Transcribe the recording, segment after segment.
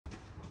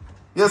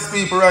Yes,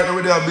 people, right now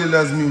we have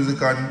Builders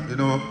Music and, you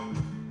know,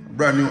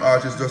 brand new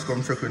artist just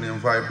come checking in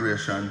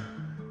Vibration.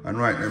 And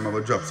right now I'm going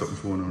to drop something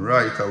for you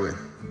right away.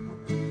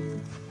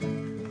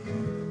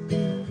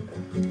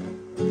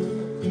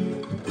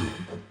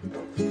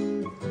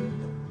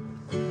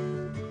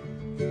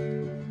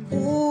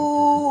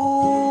 Ooh,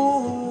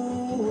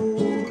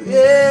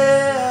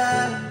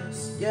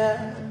 yes,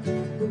 yeah.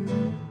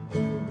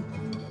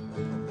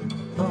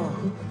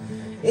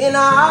 In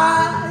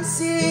our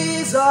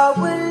seas of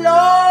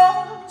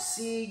low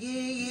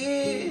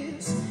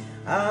seas,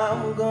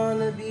 I'm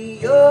gonna be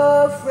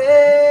your friend.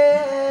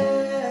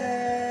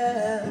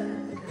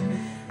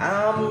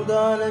 I'm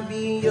gonna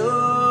be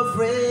your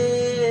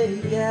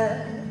friend,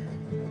 yeah.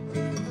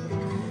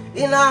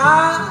 In a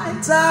high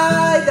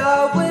tide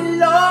of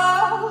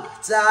low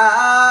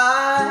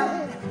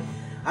tide,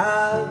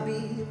 I'll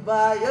be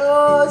by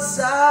your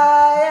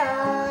side.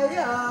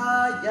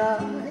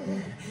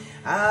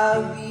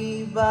 I'll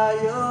be by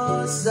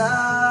your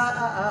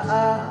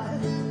side.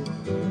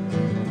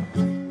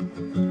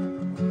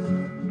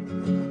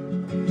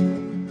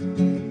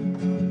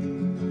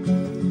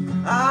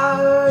 I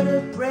heard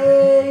it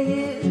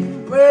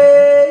praying,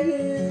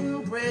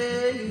 praying,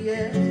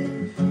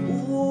 praying.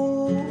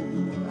 Ooh,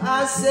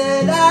 I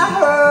said I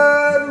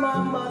heard my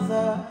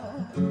mother.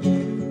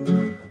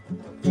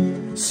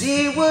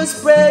 She was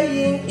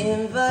praying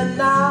in the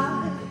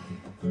night.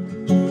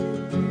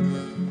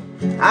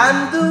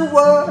 And the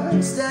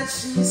words that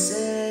she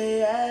said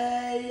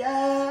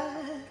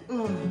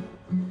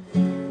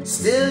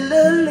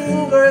still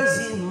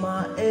lingers in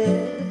my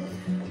head.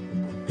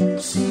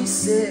 She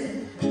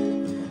said,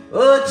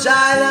 a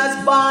child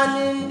that's born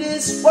in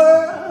this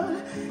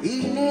world,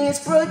 he needs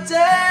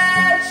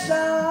protection.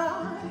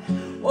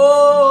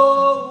 Oh,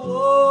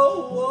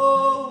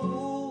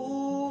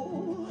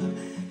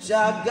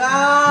 shall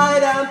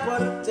guide and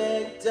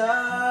protect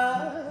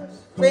us.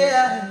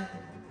 Yeah.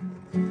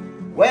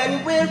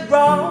 When we're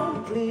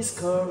wrong, please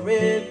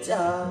correct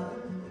us.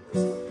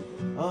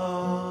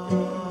 Oh,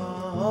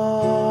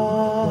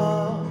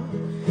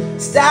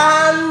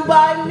 stand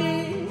by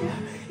me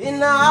in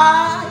the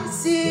high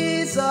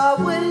seas of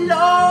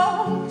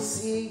low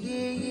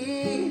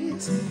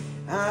seas.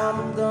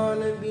 I'm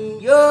gonna be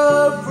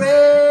your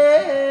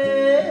friend.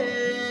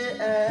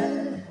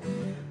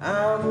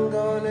 I'm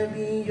gonna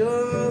be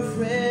your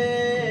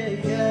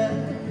friend, yeah.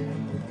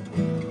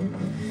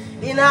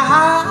 In a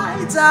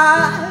high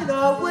tide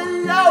or a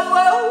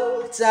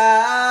low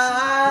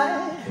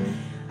tide,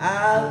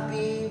 I'll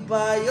be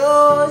by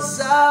your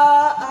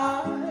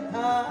side.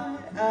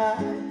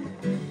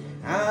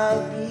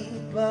 I'll be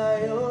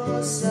by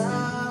your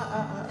side.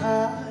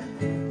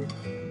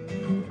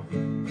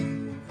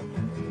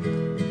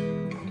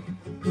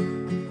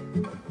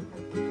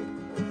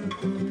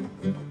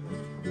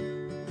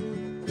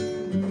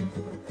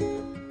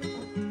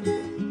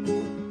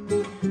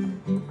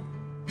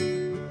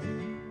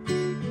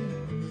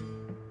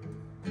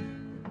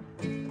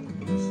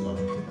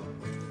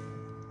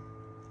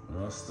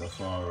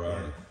 Rastafari.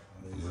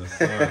 Yes,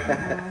 sir.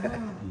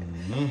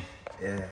 Yeah.